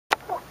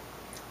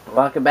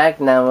Welcome back.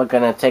 Now we're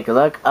gonna take a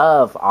look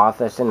of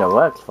authors in the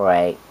works for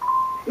a.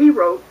 He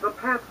wrote The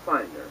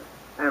Pathfinder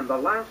and The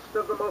Last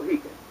of the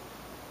Mohicans.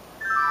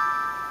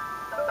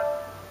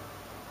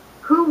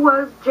 Who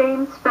was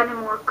James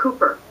Fenimore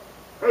Cooper?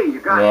 Hey, you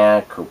got it.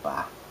 Yeah,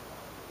 Koopa.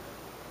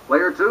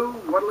 Player 2,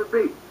 what'll it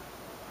be?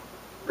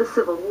 The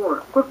Civil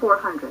War for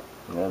 400.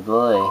 Good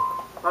boy.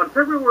 On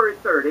February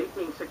 3rd,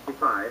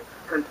 1865,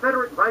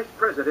 Confederate Vice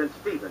President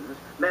Stevens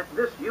met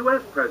this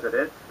U.S.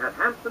 President at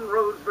Hampton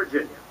Roads,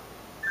 Virginia.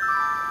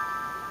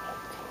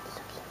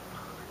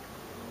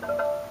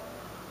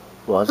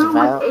 Who was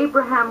Roosevelt.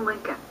 Abraham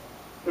Lincoln?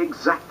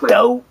 Exactly.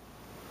 Dope.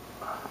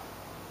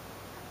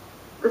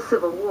 The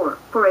Civil War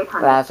for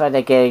 800. That's why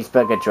the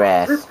Gettysburg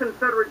Address. This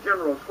Confederate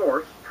general's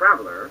horse,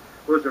 Traveler,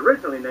 was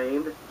originally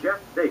named Jeff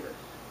Davis.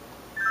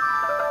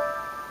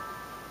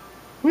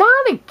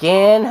 Not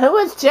again. Who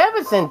is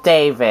Jefferson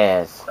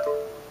Davis?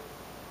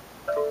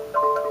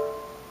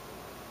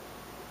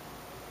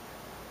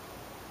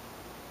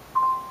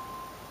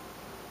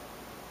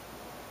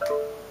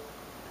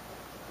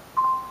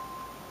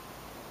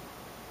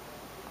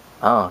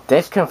 Oh,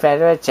 this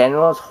Confederate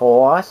general's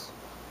horse?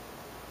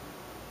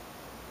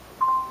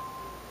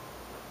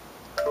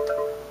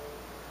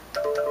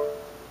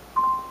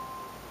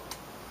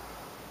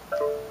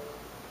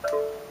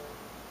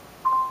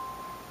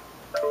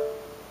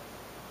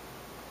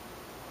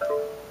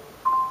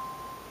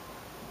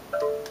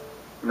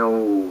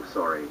 No,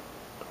 sorry.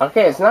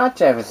 Okay, it's not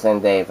Jefferson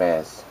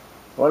Davis.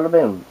 Would have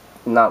been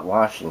not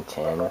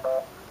Washington.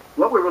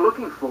 What we were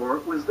looking for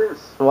was this.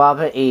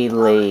 Robert E.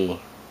 Lee.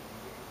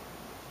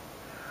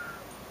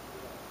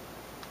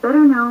 Better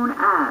known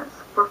as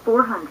for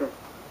 400.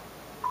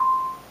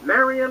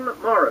 Marion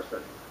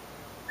Morrison.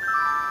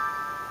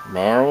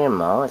 Marion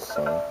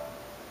Morrison.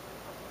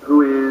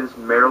 Who is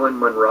Marilyn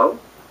Monroe?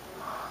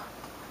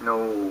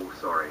 No,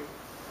 sorry.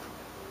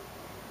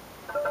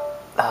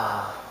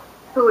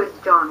 Who is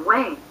John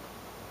Wayne?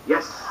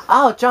 Yes.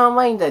 Oh, John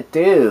Wayne the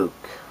Duke.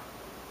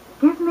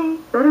 Give me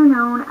better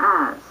known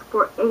as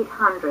for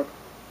 800.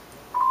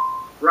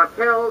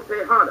 Raquel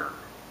Tejada.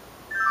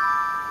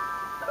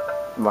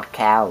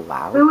 Raquel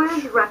Welch. Who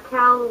is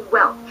Raquel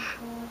Welch?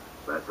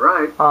 That's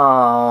right.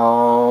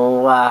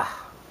 Oh,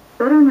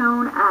 Better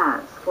known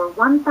as for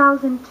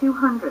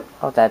 1,200.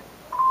 oh, that.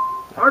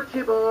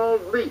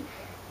 Archibald Leach.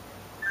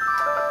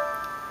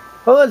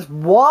 Who is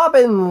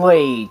Robin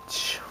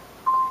Leach?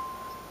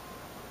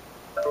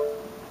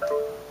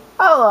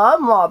 Hello,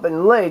 I'm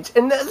Robin Leach,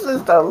 and this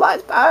is the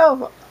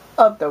lifestyle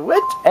of the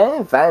rich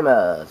and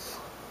famous.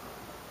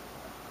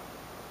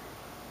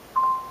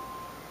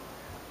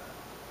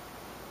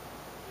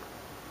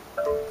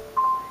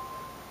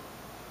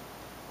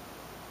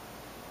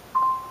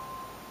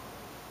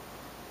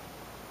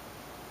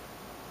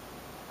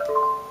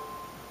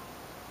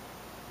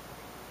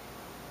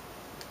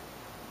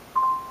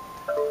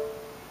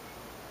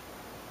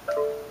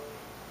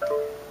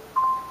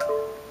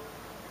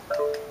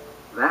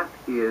 That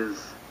is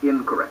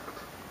incorrect.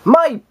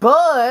 My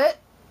butt!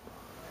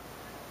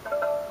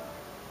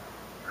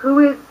 Who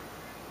is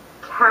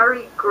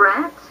Cary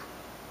Grant?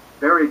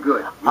 Very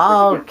good. You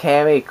Oh, pick again.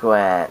 Cary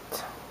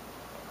Grant.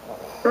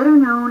 Better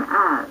known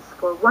as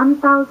for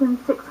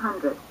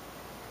 1,600.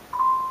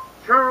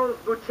 Charles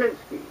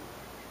Buczynski.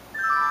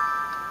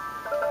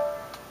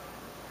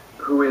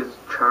 Who is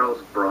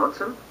Charles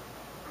Bronson?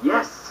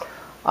 Yes.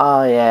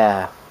 Oh,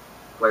 yeah.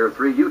 Player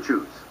 3, you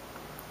choose.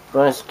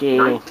 Brusky,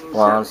 1970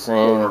 Watson.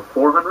 Over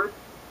 400.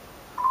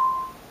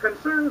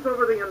 Concerns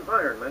over the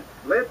environment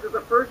led to the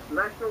first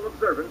national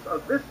observance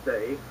of this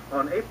day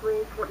on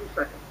April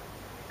 22nd.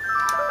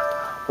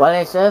 What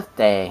is Earth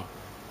Day?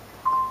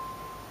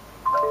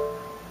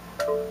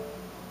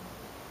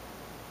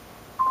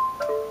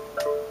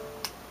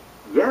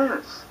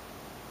 Yes.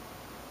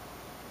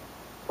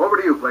 Over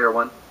to you, player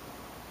 1.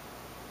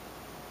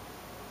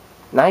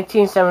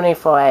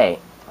 1974.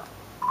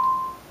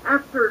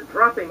 After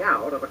dropping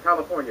out of a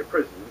California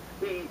prison,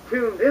 he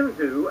tuned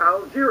into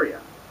Algeria,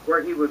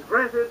 where he was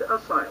granted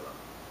asylum.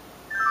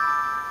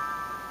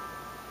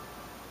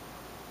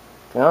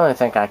 The only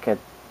thing I could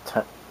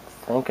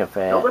think of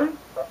it. Nobody?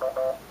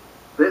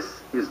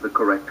 This is the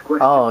correct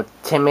question. Oh,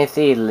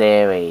 Timothy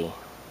Leary.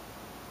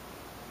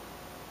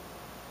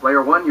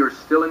 Player 1, you're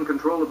still in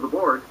control of the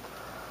board.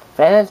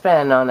 Fannon's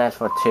better known as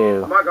for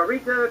 2.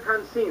 Margarita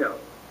Cancino.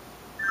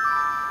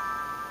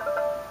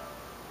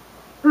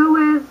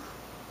 Who is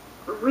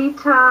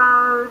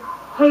Rita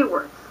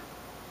Hayworth?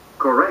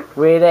 Correct.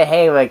 Rita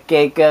Hayworth,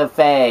 Giga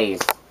Face.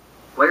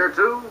 Player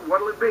 2,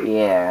 what'll it be?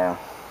 Yeah.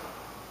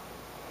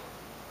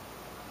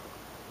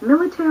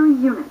 Military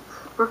units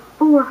for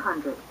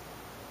 400.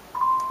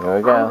 Here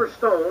we go. Oliver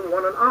Stone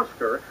won an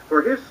Oscar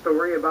for his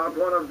story about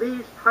one of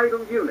these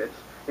title units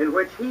in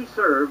which he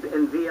served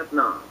in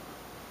Vietnam.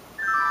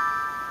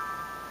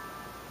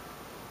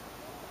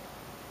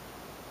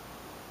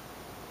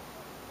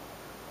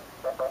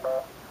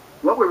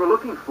 What we were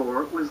looking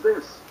for was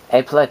this.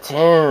 A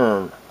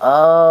platoon.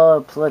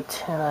 Oh,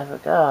 platoon, I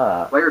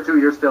forgot. Player 2,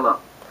 you're still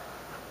up.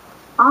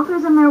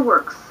 Authors and their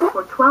works for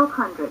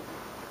 1,200.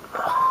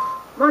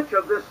 Much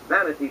of this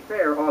Vanity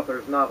Fair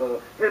author's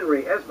novel,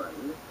 Henry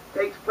Esmond,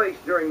 takes place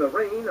during the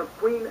reign of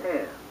Queen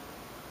Anne.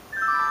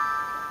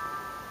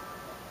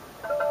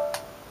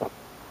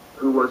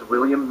 Who was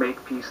William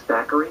Makepeace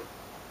Thackeray?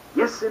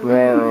 Yes, indeed.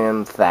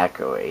 William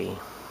Thackeray.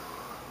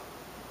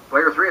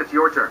 Player 3, it's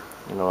your turn.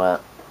 You know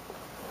what?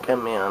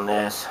 Get me on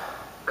this.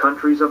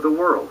 Countries of the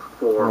world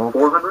for Nope.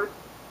 400?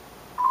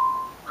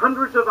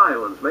 Hundreds of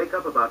islands make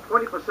up about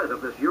 20%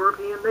 of this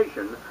European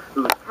nation,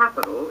 whose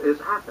capital is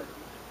Athens.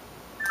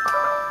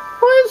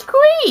 Where's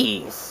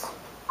Greece?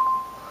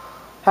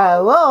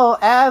 Hello,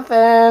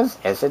 Athens.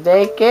 It's a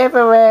day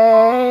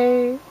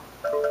giveaway.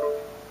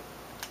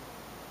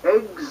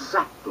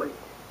 Exactly.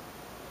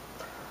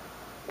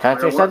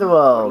 Countries Player of the 1,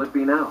 what'll world. it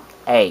be now?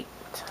 8.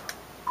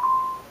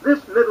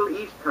 This Middle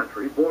East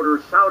country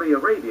borders Saudi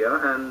Arabia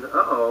and,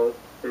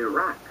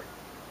 Iraq.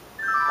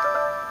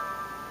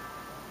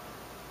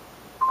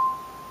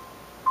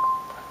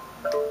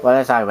 What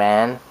is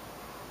Iran?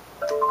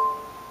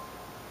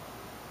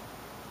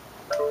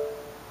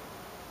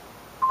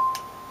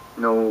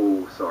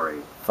 No, sorry.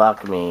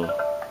 Fuck me.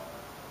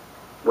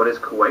 What is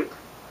Kuwait?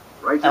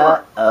 Right you are.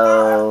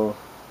 Uh-oh.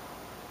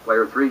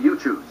 Player 3, you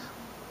choose.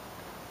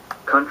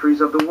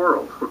 Countries of the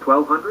world for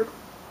 1200?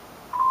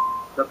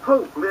 The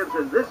Pope lives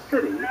in this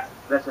city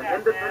that's an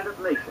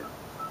independent nation.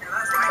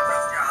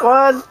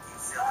 What?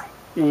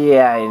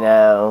 Yeah, I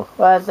know.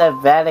 What's the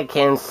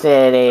Vatican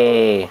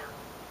City?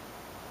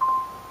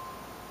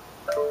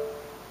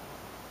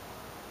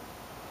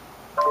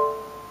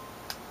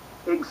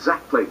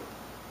 Exactly.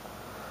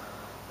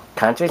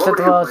 Countries Over of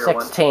the to you, world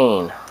player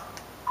 16.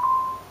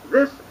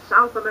 This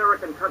South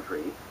American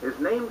country is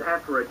named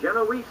after a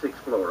Genoese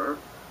explorer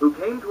who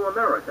came to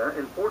America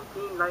in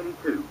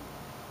 1492.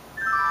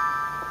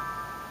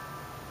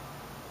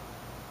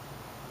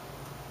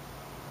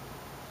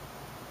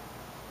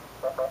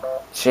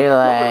 What Chile.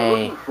 we're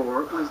looking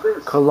for was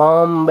this.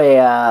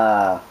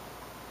 Colombia.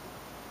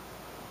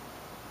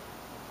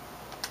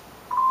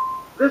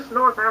 This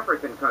North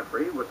African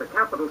country, with the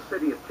capital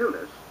city of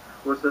Tunis,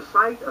 was the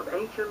site of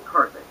ancient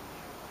Carthage.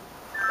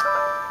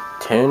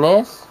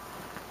 Tunis?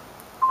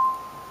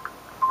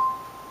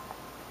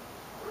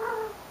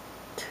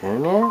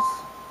 Tunis?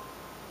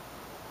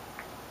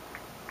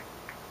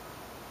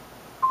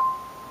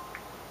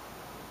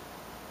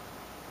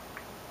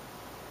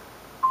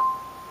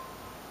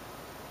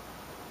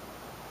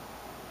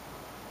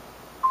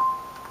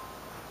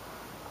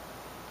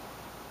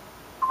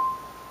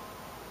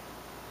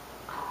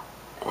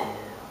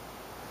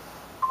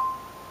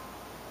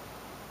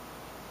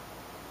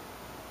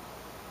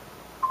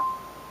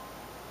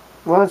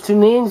 Well,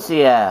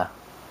 Tunisia.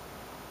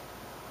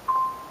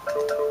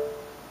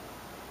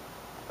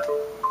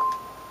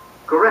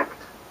 Correct.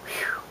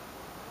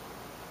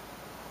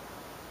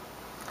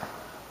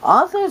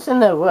 Authors in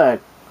the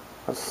work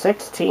of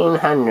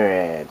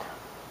 1600.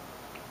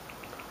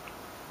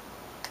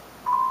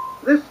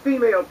 This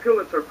female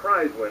Pulitzer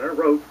Prize winner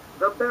wrote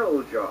The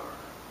Bell Jar.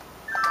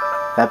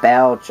 The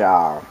Bell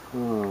Jar.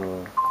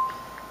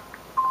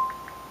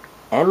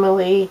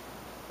 Emily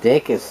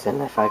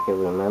Dickinson, if I could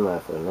remember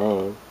her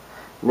name.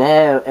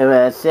 No, it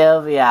was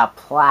Sylvia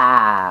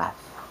Plath.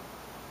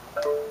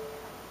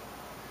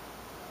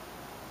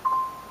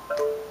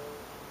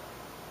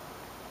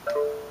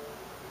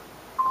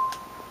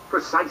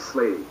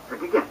 Precisely.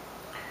 Pick again.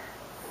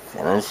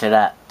 Finish it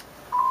up.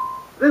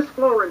 This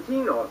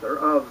Florentine author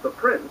of The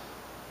Prince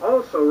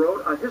also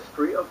wrote a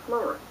history of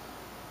Florence.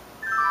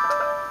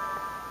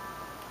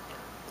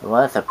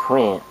 What's a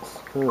prince?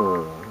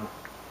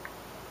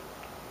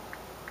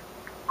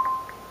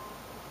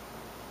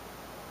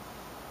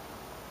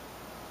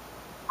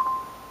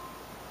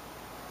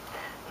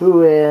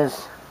 Who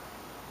is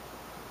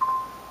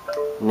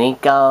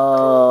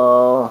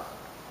Niccolo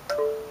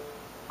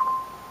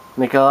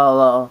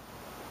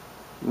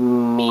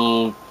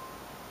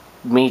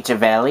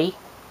Machiavelli?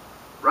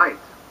 Right.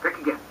 Pick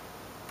again.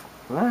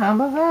 Well, how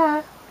about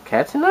that?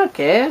 Catching up,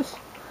 kids.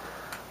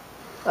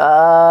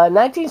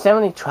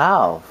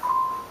 1912.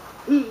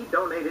 He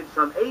donated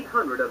some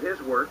 800 of his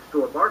works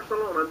to a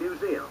Barcelona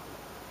museum.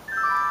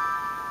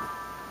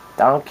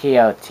 Don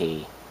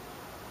Quixote.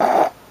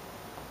 That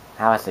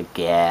was a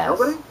guess.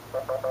 Nobody?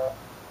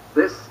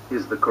 This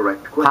is the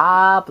correct question.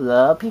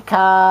 Pablo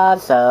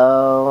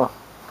Picasso.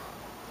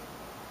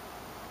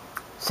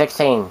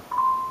 16.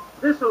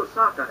 This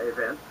Osaka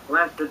event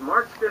lasted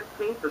March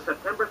 15th to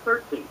September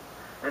 13th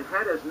and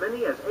had as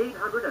many as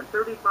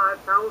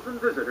 835,000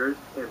 visitors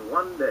in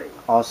one day.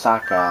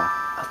 Osaka.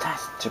 Oh,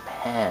 that's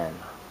Japan.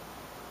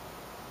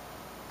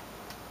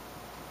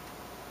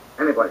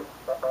 Anybody?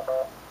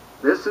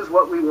 This is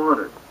what we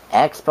wanted.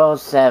 Expo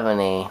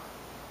 70.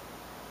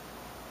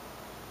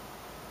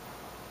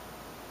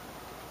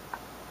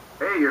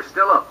 Hey, you're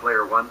still up,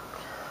 player 1.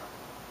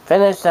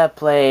 Finish that,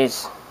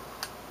 please.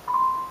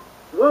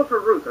 Walter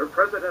Reuther,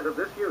 president of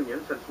this union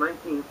since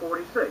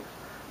 1946,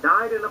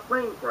 died in a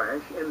plane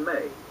crash in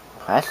May.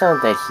 President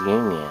of this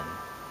union.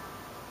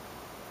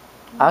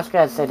 I was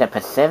gonna say the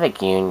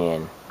Pacific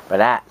Union, but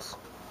that's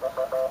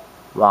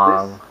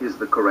Wrong. This is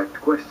the correct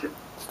question.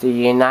 It's the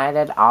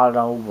United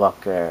Auto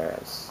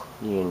Workers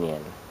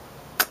Union.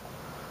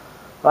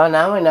 Well,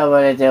 now we know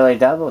what the daily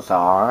doubles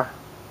are.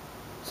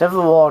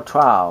 Civil War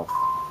 12.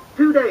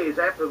 2 days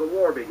after the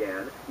war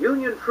began,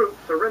 Union troops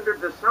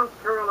surrendered the South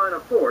Carolina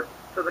fort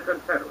to the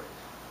Confederates.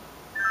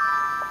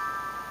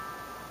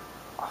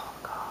 Oh,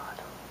 God.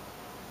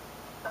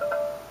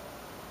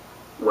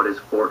 What is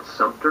Fort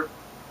Sumter?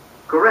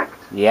 Correct.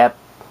 Yep.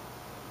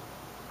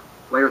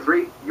 Player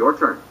 3, your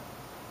turn.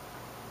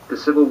 The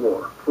Civil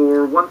War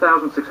for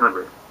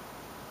 1,600.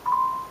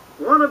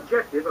 One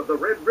objective of the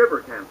Red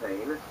River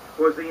Campaign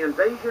was the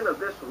invasion of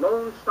this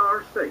Lone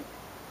Star State.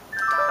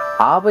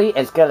 Aubrey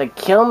is gonna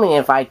kill me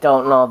if I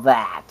don't know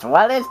that.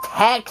 What is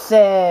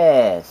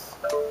Texas?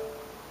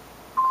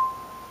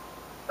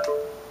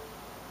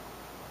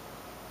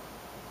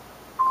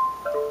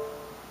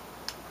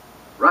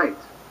 Right.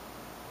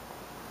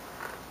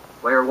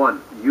 Player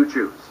 1, you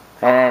choose.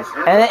 And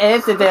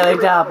it's the daily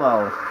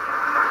double.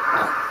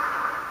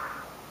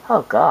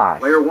 Oh, gosh.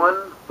 Player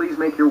 1, please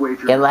make your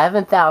wager.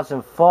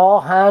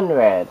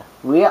 11,400.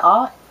 We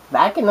are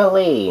back in the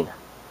lead.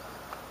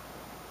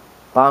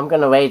 But I'm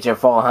gonna wager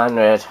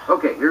 400.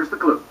 Okay, here's the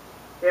clue.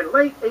 In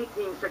late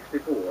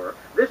 1864,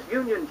 this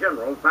Union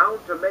general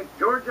vowed to make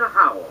Georgia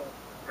howl,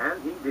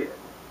 and he did.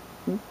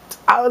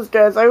 I was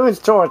gonna say it was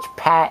George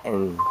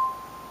Patton,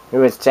 who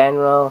was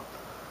general.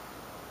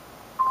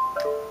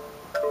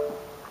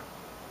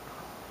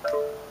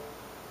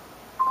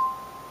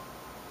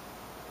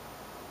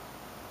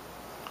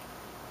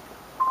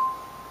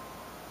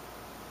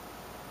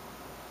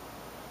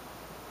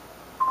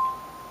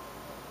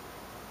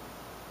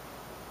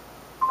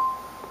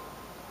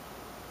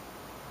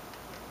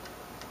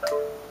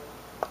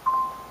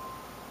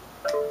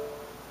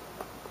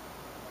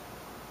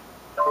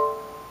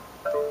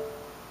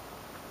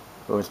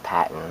 It was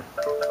Patton.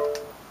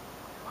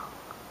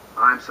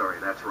 I'm sorry,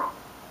 that's wrong.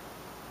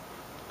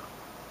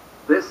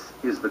 This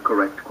is the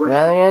correct question.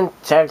 William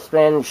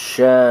Tuxman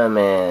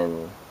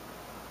Sherman.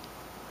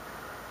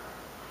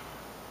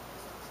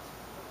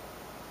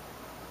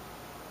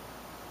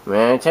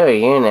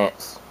 Military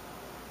units.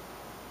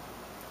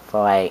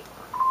 Fight.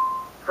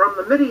 From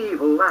the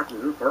medieval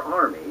Latin for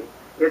army,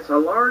 it's a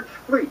large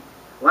fleet,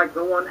 like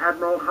the one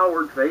Admiral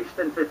Howard faced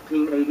in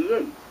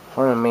 1588.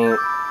 For the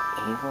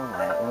medieval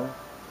Latin.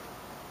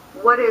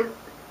 What is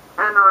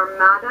an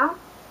armada?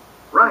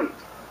 Right.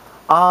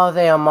 Oh,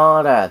 the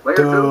Armada. Player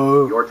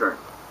 2, your turn.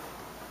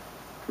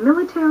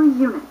 Military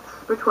units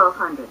for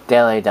 1,200.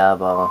 Daily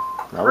double.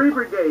 3 Nope.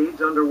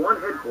 brigades under one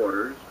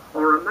headquarters,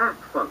 or a MAC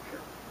function.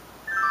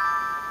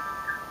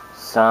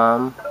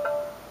 Some.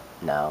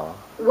 No.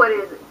 What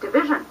is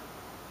division?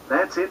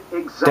 That's it, The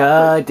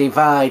exactly.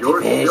 Divide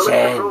You're still in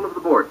Division. control of the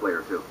board,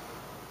 player 2.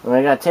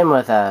 We got Tim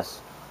with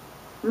us.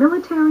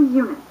 Military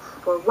units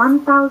for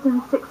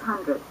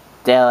 1,600.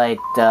 Daily A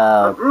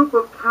dub. group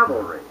of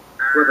cavalry,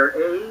 whether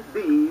A,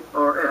 B,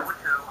 or F.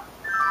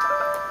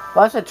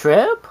 What's a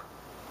troop?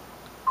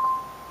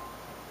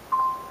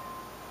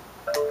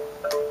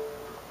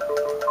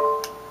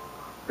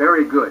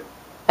 Very good.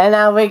 And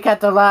now we got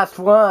the last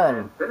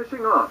one.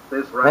 Finishing off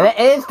this And round. it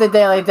is the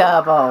Daily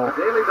Double.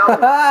 Daily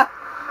double.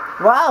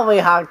 Wow, we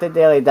honked the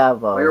Daily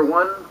Double. Player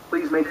 1,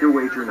 please make your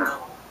wager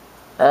now.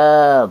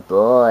 Oh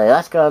boy,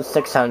 let's go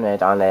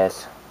 600 on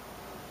this.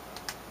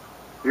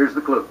 Here's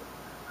the clue.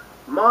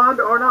 Mod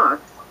or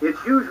not, it's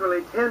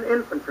usually 10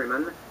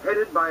 infantrymen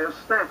headed by a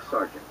staff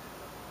sergeant.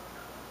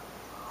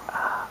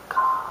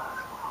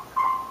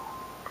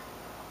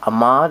 A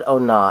mod or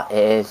not, it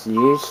is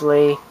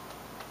usually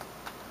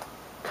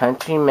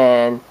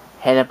countrymen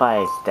headed by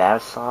a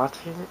staff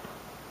sergeant.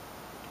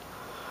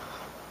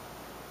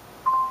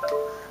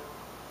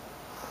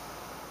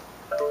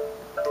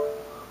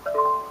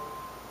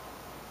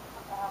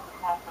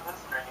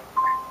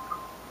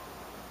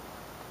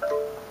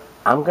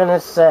 I'm gonna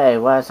say,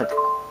 what's a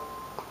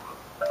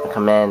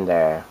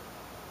commander?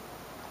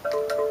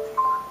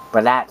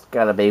 But that's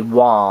gonna be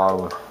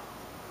wrong.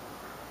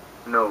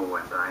 No,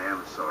 and I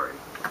am sorry.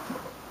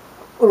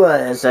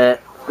 What is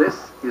it? This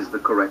is the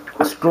correct A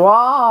question.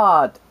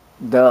 squad!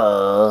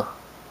 Duh.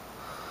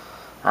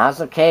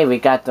 That's okay, we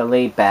got the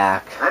lead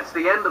back. That's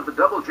the end of the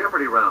double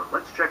Jeopardy round.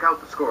 Let's check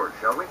out the scores,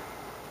 shall we?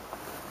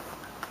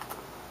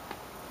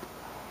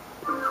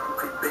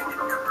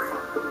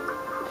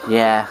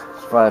 Yeah,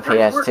 it's for the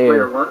Nice work,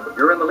 player PS2. 1.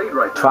 You're in the lead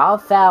right now.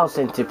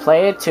 12,000 to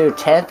player 2,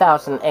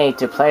 10,008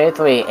 to player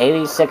 3,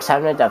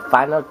 8,600 to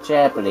Final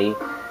Jeopardy.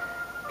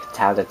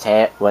 Tell the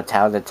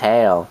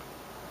tale.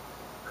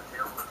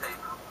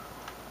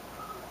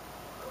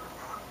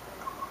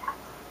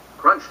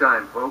 Crunch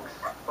time, folks.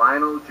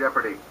 Final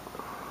Jeopardy.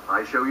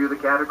 I show you the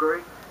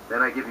category,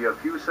 then I give you a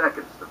few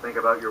seconds to think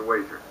about your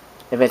wager.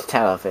 If it's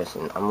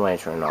television, I'm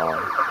wagering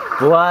on.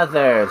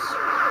 Brothers!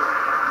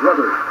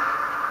 Brothers.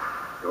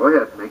 Go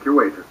ahead, make your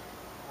wager.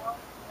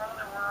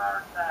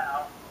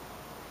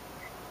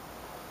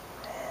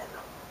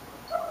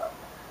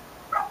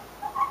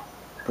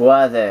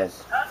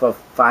 Brothers for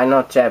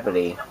Final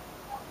Jeopardy.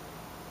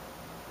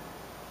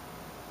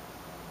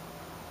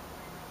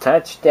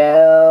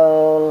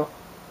 Touchdown.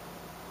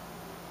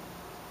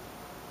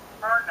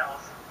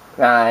 Cardinals.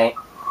 Right.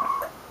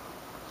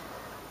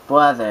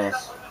 Brothers.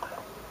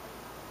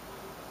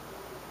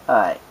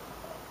 Alright.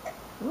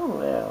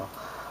 Well.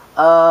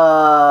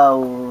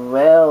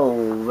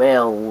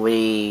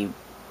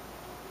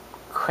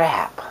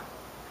 Crap.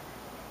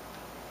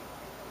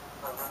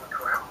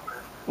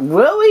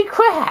 Really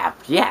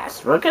crap.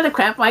 Yes, we're gonna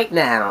crap right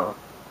now.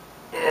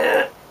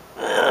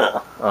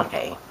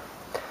 Okay.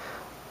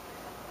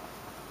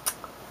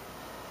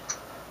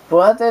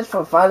 Brothers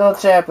for Final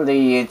Jeopardy,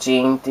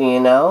 Eugene, do you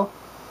know?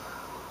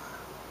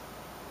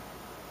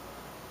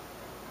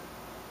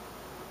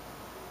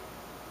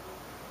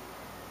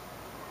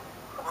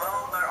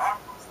 Well, there are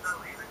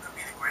possibilities. It could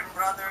be the Grimm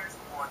brothers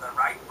or the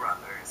Wright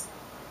brothers.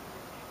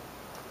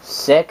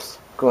 $6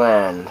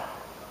 grand.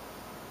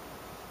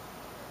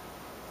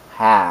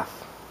 Half.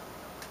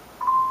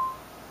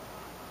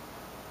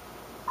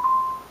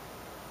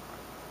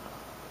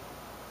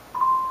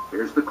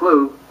 Here's the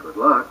clue. Good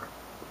luck.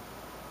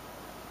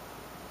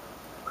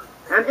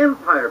 An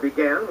empire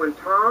began when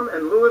Tom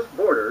and Louis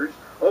Borders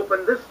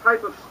opened this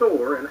type of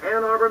store in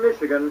Ann Arbor,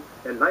 Michigan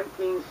in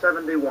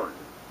 1971.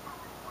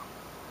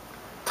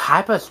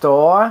 Type of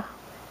store?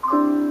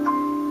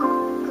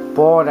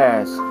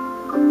 Borders.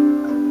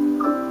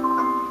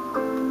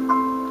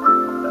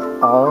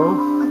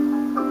 Oh.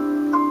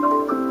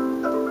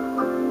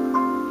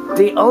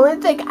 The only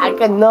thing I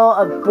can know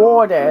of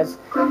Borders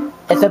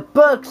is a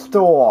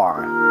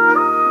bookstore. There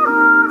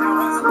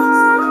was a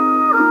bookstore.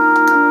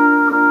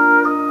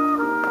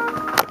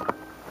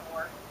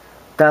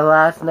 The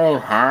last name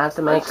has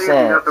to make Let's see if you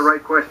got sense. the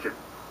right question.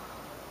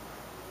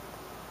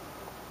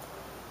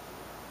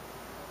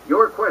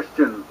 Your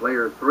question,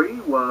 player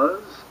 3,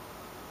 was...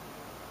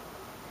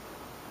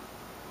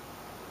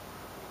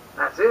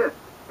 That's it.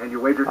 And you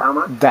wagered how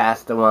much?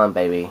 That's the one,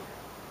 baby.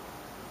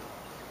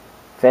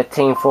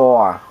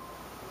 15-4.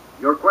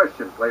 Your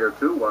question, player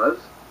 2, was...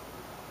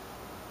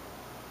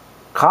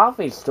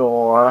 Coffee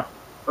store.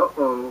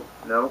 Uh-oh,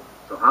 no.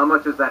 So how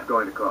much is that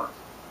going to cost?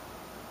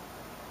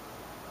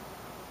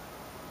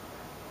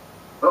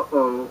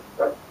 Uh-oh.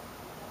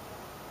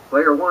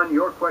 Player 1,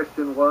 your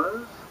question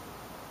was...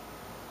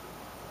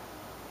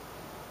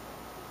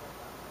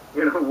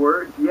 In a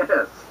word,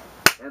 yes.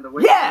 And the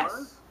wager Yes!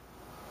 was...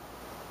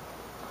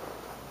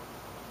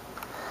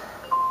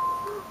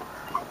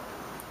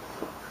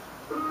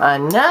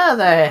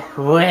 Another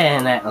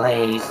win at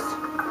least.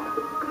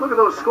 Look at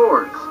those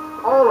scores.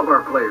 All of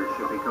our players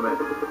should be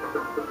commended.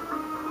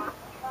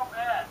 Not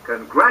bad.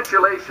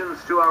 Congratulations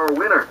to our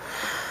winner,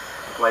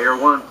 player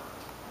 1.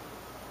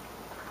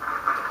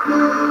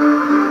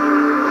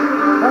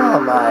 Oh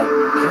my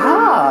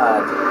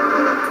god.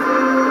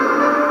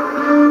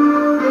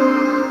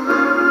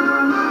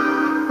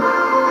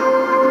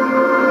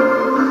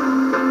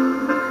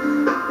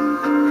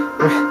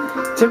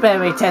 Too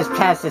bad we just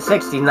passed the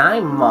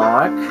 69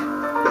 mark.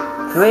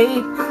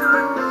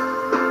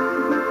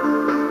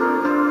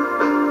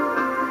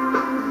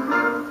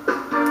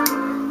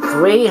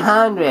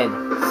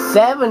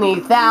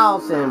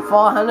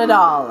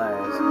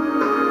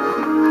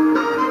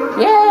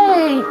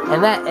 Yay!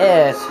 And that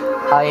is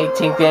our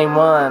 18th game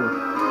won.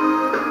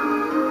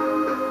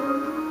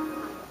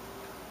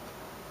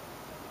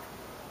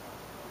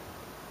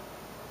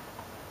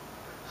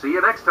 See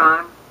you next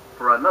time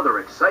for another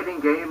exciting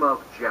game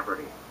of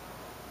Jeopardy!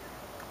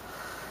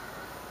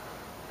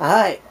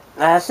 Alright,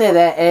 that's it.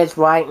 That is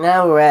right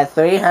now. We're at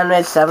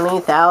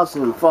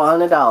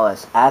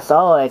 $370,400. As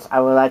always, I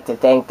would like to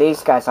thank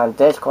these guys on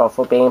Discord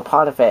for being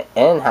part of it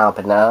and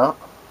helping out.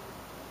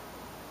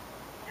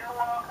 You're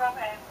welcome,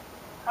 and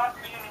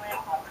talk to you anyway.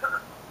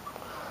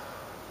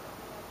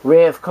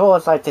 We of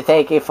course like to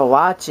thank you for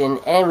watching,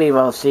 and we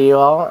will see you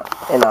all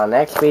in our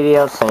next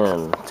video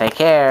soon. Take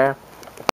care.